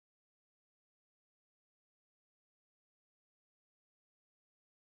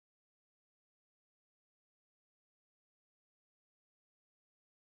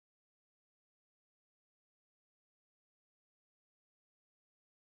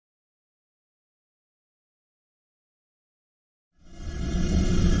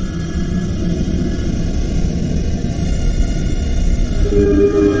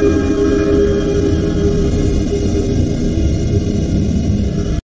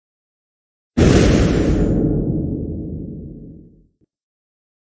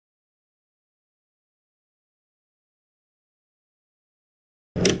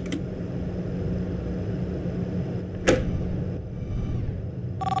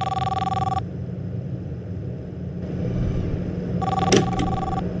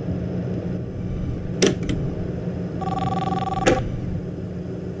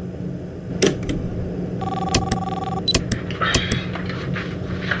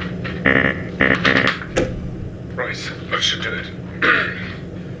Right, that should do it.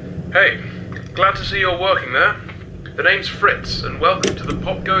 Hey, glad to see you're working there. The name's Fritz, and welcome to the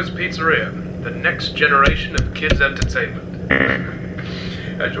Popgoes Pizzeria, the next generation of kids' entertainment.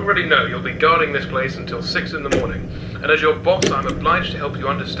 As you already know, you'll be guarding this place until 6 in the morning, and as your boss, I'm obliged to help you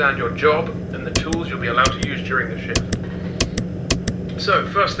understand your job and the tools you'll be allowed to use during the shift. So,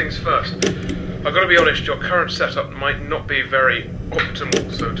 first things first. I've got to be honest, your current setup might not be very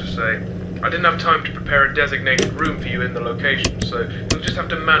optimal, so to say. I didn't have time to prepare a designated room for you in the location, so you'll just have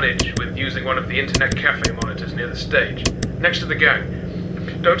to manage with using one of the internet cafe monitors near the stage, next to the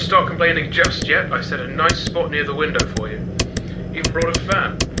gang. Don't start complaining just yet, I set a nice spot near the window for you. Even brought a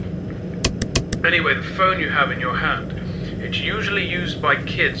fan. Anyway, the phone you have in your hand, it's usually used by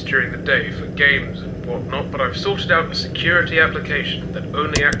kids during the day for games and whatnot, but I've sorted out a security application that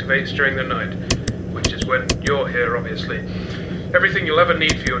only activates during the night, which is when you're here, obviously. Everything you'll ever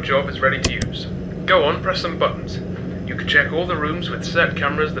need for your job is ready to use. Go on, press some buttons. You can check all the rooms with set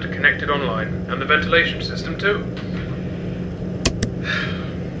cameras that are connected online, and the ventilation system too.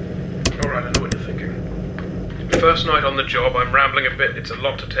 Alright, I know what you're thinking. First night on the job, I'm rambling a bit, it's a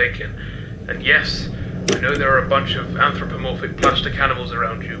lot to take in. And yes, I know there are a bunch of anthropomorphic plastic animals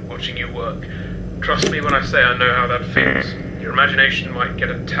around you, watching you work. Trust me when I say I know how that feels. Your imagination might get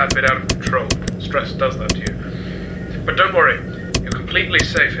a tad bit out of control. Stress does that to you. But don't worry, you're completely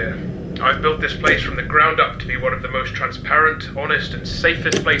safe here. I've built this place from the ground up to be one of the most transparent, honest, and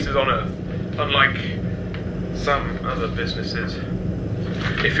safest places on Earth. Unlike some other businesses.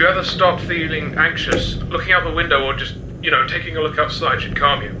 If you ever start feeling anxious, looking out the window or just, taking a look outside should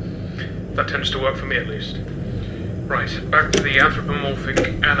calm you. That tends to work for me at least. Right, back to the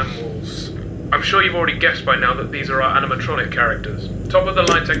anthropomorphic animals. I'm sure you've already guessed by now that these are our animatronic characters. Top of the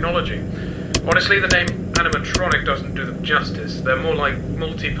line technology. Honestly, the name animatronic doesn't do them justice. They're more like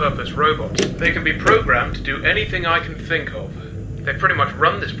multi-purpose robots. They can be programmed to do anything I can think of. They pretty much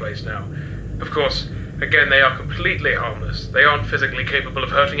run this place now. Of course, again, they are completely harmless. They aren't physically capable of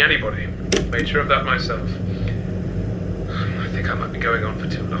hurting anybody. Made sure of that myself. I think I might be going on for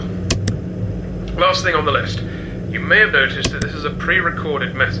too long. Last thing on the list. You may have noticed that this is a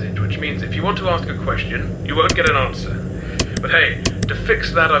pre-recorded message, which means if you want to ask a question, you won't get an answer. But hey, to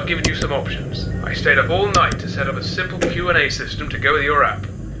fix that, I've given you some options. I stayed up all night to set up a simple Q&A system to go with your app.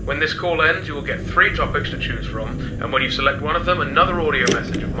 When this call ends, you will get 3 topics to choose from, and when you select one of them, another audio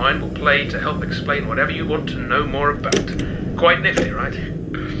message of mine will play to help explain whatever you want to know more about. Quite nifty, right?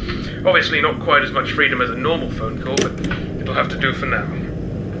 Obviously not quite as much freedom as a normal phone call, but it'll have to do for now.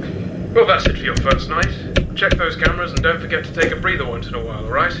 Well, that's it for your first night. Check those cameras and don't forget to take a breather once in a while,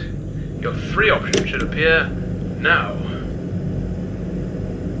 alright? Your 3 options should appear now.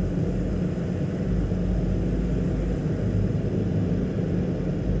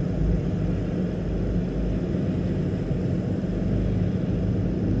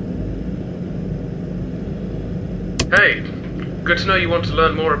 Hey, good to know you want to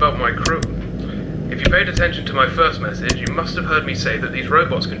learn more about my crew. If you paid attention to my first message, you must have heard me say that these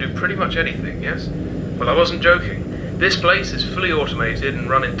robots can do pretty much anything, yes? Well, I wasn't joking. This place is fully automated and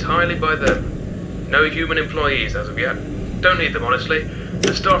run entirely by them. No human employees as of yet. Don't need them, honestly.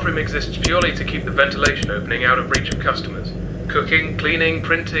 The staff room exists purely to keep the ventilation opening out of reach of customers. Cooking, cleaning,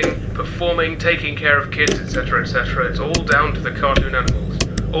 printing, performing, taking care of kids, etc., etc. It's all down to the cartoon animals.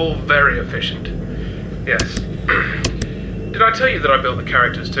 All very efficient. Yes. Did I tell you that I built the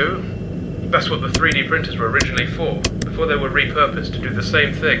characters too? That's what the 3D printers were originally for, before they were repurposed to do the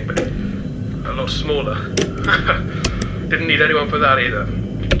same thing, but a lot smaller. Didn't need anyone for that either.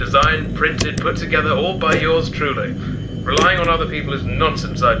 Designed, printed, put together, all by yours truly. Relying on other people is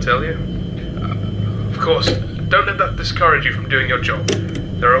nonsense, I tell you. Of course, don't let that discourage you from doing your job.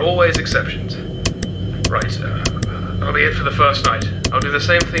 There are always exceptions. Right, that'll be it for the first night. I'll do the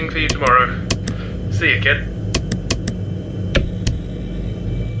same thing for you tomorrow. See you, kid.